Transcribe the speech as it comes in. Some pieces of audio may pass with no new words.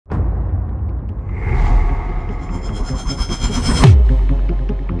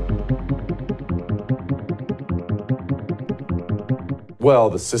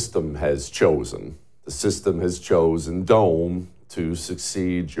Well, the system has chosen. The system has chosen Dome to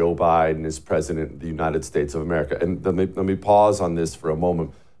succeed Joe Biden as president of the United States of America. And let me pause on this for a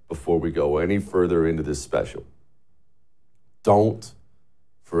moment before we go any further into this special. Don't,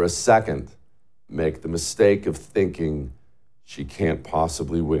 for a second, make the mistake of thinking she can't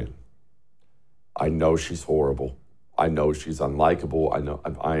possibly win. I know she's horrible. I know she's unlikable.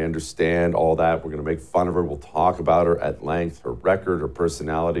 I understand all that. We're going to make fun of her. We'll talk about her at length, her record, her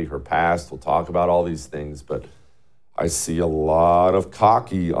personality, her past. We'll talk about all these things, but I see a lot of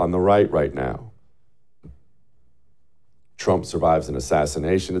cocky on the right now. Trump survives an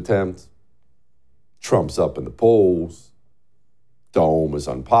assassination attempt. Trump's up in the polls. Dome is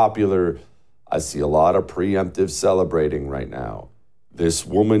unpopular. I see a lot of preemptive celebrating right now. This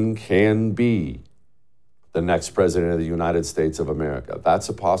woman can be the next president of the United States of America. That's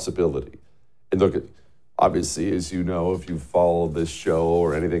a possibility. And look, obviously, as you know, if you've followed this show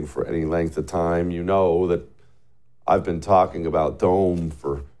or anything for any length of time, you know that I've been talking about Dome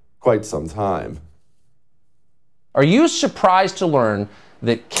for quite some time. Are you surprised to learn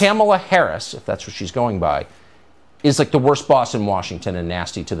that Kamala Harris, if that's what she's going by, is like the worst boss in Washington and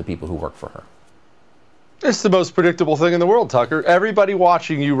nasty to the people who work for her? It's the most predictable thing in the world, Tucker. Everybody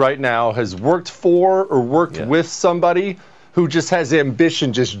watching you right now has worked for or worked with somebody who just has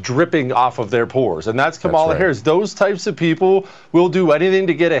ambition just dripping off of their pores. And that's Kamala Harris. Those types of people will do anything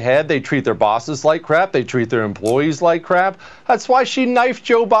to get ahead. They treat their bosses like crap. They treat their employees like crap. That's why she knifed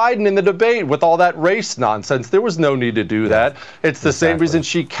Joe Biden in the debate with all that race nonsense. There was no need to do that. It's the same reason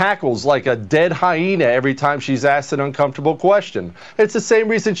she cackles like a dead hyena every time she's asked an uncomfortable question. It's the same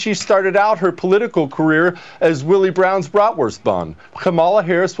reason she started out her political career as Willie Brown's bratwurst bun. Kamala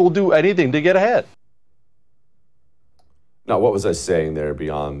Harris will do anything to get ahead. Now, what was I saying there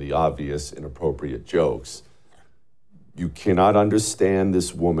beyond the obvious inappropriate jokes? You cannot understand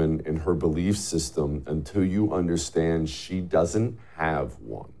this woman and her belief system until you understand she doesn't have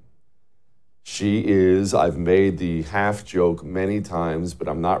one. She is, I've made the half joke many times, but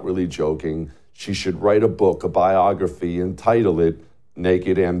I'm not really joking. She should write a book, a biography, and title it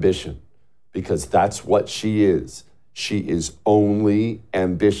Naked Ambition, because that's what she is. She is only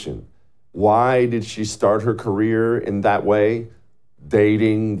ambition. Why did she start her career in that way?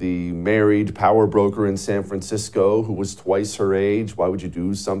 Dating the married power broker in San Francisco who was twice her age. Why would you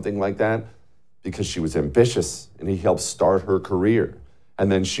do something like that? Because she was ambitious and he helped start her career.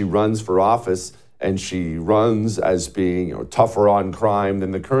 And then she runs for office and she runs as being tougher on crime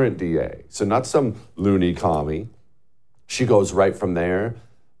than the current DA. So not some loony commie. She goes right from there,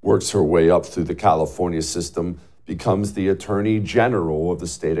 works her way up through the California system, becomes the Attorney General of the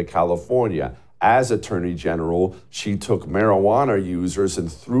state of California. As Attorney General, she took marijuana users and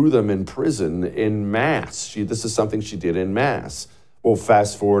threw them in prison in mass. This is something she did in mass. Well,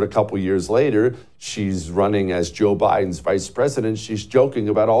 fast forward a couple years later, she's running as Joe Biden's vice president. She's joking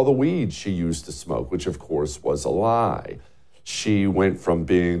about all the weed she used to smoke, which of course was a lie. She went from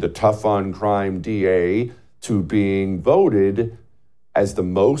being the tough on crime DA to being voted as the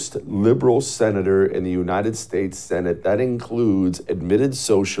most liberal senator in the United States Senate. That includes admitted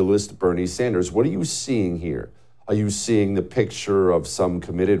socialist Bernie Sanders. What are you seeing here? Are you seeing the picture of some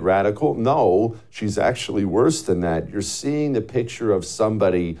committed radical? No, she's actually worse than that. You're seeing the picture of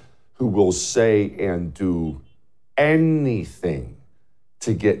somebody who will say and do anything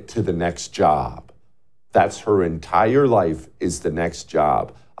to get to the next job. That's her entire life, is the next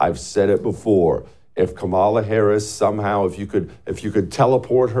job. I've said it before. If Kamala Harris somehow, if you could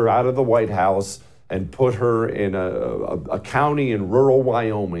teleport her out of the White House and put her in a county in rural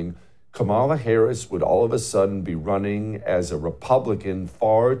Wyoming, Kamala Harris would all of a sudden be running as a Republican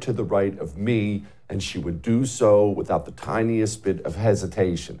far to the right of me, and she would do so without the tiniest bit of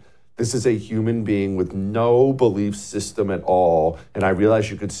hesitation. This is a human being with no belief system at all, and I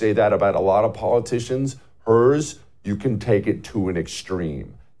realize you could say that about a lot of politicians. Hers, you can take it to an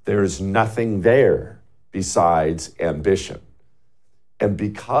extreme. There's nothing there besides ambition. And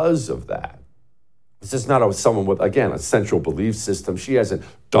because of that, this is not someone with, again, a central belief system. She hasn't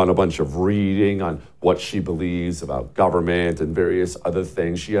done a bunch of reading on what she believes about government and various other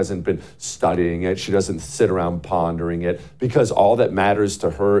things. She hasn't been studying it. She doesn't sit around pondering it, because all that matters to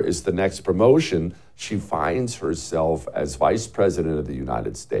her is the next promotion. She finds herself as vice president of the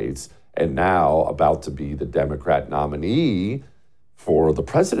United States and now about to be the Democrat nominee for the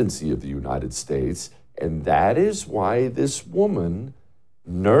presidency of the United States. And that is why this woman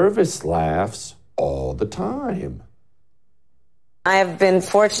nervous laughs all the time. I have been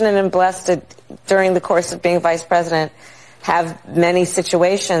fortunate and blessed to, during the course of being vice president, have many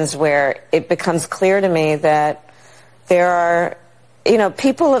situations where it becomes clear to me that there are you know,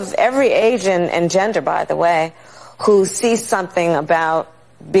 people of every age and gender, by the way, who see something about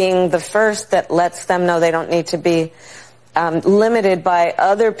being the first that lets them know they don't need to be limited by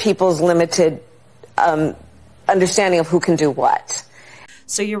other people's limited understanding of who can do what.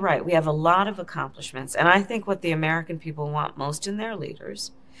 So you're right, we have a lot of accomplishments, and I think what the American people want most in their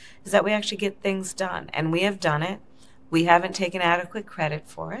leaders is that we actually get things done, and we have done it. We haven't taken adequate credit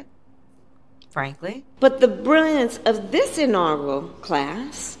for it, frankly. But the brilliance of this inaugural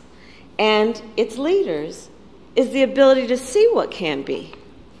class and its leaders is the ability to see what can be,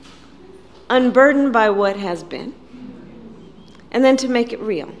 unburdened by what has been, and then to make it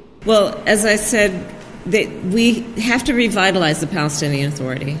real. Well, as I said, we have to revitalize the Palestinian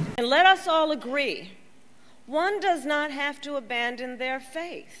Authority. And let us all agree, one does not have to abandon their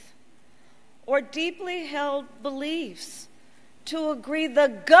faith or deeply held beliefs to agree the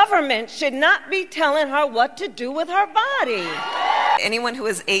government should not be telling her what to do with her body. Anyone who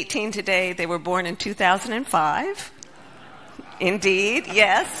is 18 today, they were born in 2005. Indeed,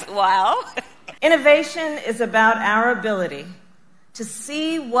 yes, wow. Innovation is about our ability to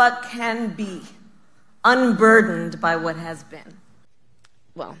see what can be, unburdened by what has been.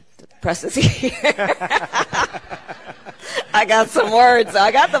 Well, the press is here. I got some words.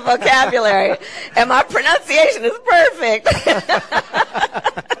 I got the vocabulary. And my pronunciation is perfect.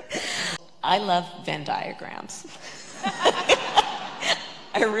 I love Venn diagrams.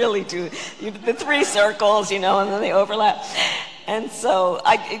 I really do. The three circles, and then they overlap. And so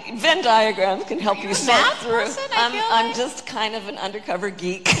Venn diagrams can help you sort through. I'm just kind of an undercover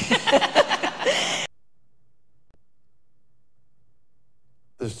geek.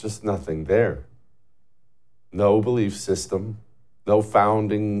 There's just nothing there. No belief system, no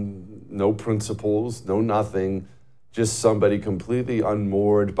founding, no principles, no nothing. Just somebody completely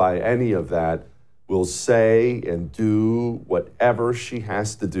unmoored by any of that will say and do whatever she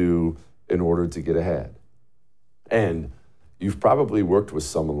has to do in order to get ahead. And you've probably worked with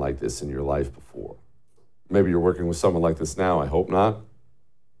someone like this in your life before. Maybe you're working with someone like this now, I hope not.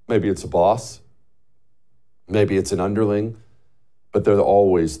 Maybe it's a boss. Maybe it's an underling. But they're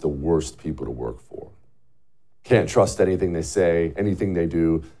always the worst people to work for. Can't trust anything they say, anything they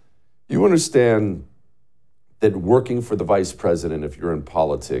do. You understand that working for the vice president, if you're in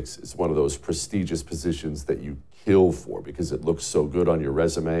politics, is one of those prestigious positions that you kill for because it looks so good on your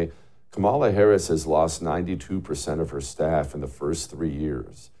resume. Kamala Harris has lost 92% of her staff in the first 3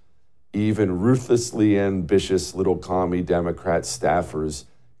 years. Even ruthlessly ambitious little commie Democrat staffers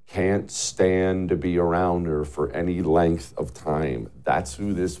can't stand to be around her for any length of time. That's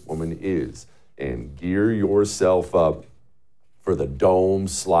who this woman is. And gear yourself up for the dome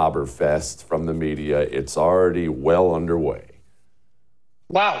slobber fest from the media. It's already well underway.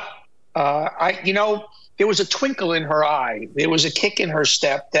 Wow. There was a twinkle in her eye. There was a kick in her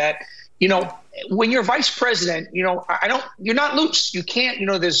step that, when you're vice president, you're not loose. You can't,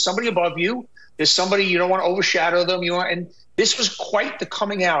 there's somebody above you. There's somebody, you don't want to overshadow them. And this was quite the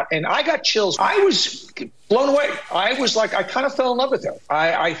coming out. And I got chills. I was blown away. I was like, I kind of fell in love with her.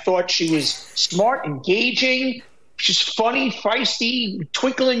 I thought she was smart, engaging. She's funny, feisty,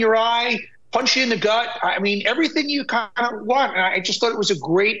 twinkle in your eye, punch you in the gut. I mean, everything you kind of want. And I just thought it was a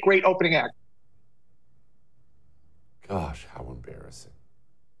great, great opening act. Gosh, how embarrassing.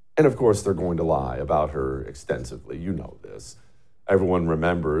 And of course, they're going to lie about her extensively. You know this. Everyone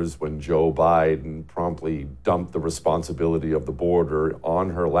remembers when Joe Biden promptly dumped the responsibility of the border on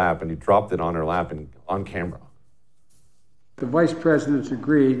her lap, and he dropped it on her lap and on camera. The vice presidents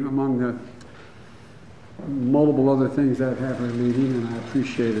agreed, among the multiple other things that happened at the meeting, and I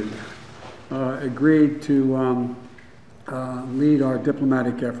appreciate it, agreed to lead our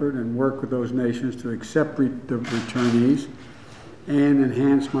diplomatic effort and work with those nations to accept the returnees and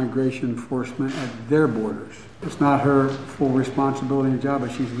enhance migration enforcement at their borders. It's not her full responsibility and job,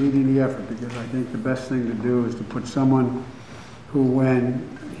 but she's leading the effort because I think the best thing to do is to put someone who,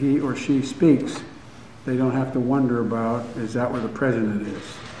 when he or she speaks, they don't have to wonder about, is that where the president is?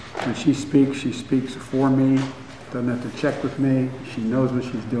 When she speaks for me, doesn't have to check with me, she knows what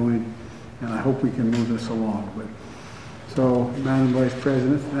she's doing, and I hope we can move this along. So, Madam Vice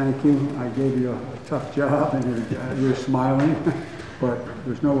President, thank you. I gave you a tough job, and you're smiling. But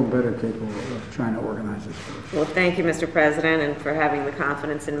there's no one better capable of trying to organize this for us. Well, thank you, Mr. President, and for having the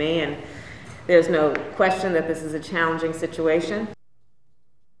confidence in me. And there's no question that this is a challenging situation.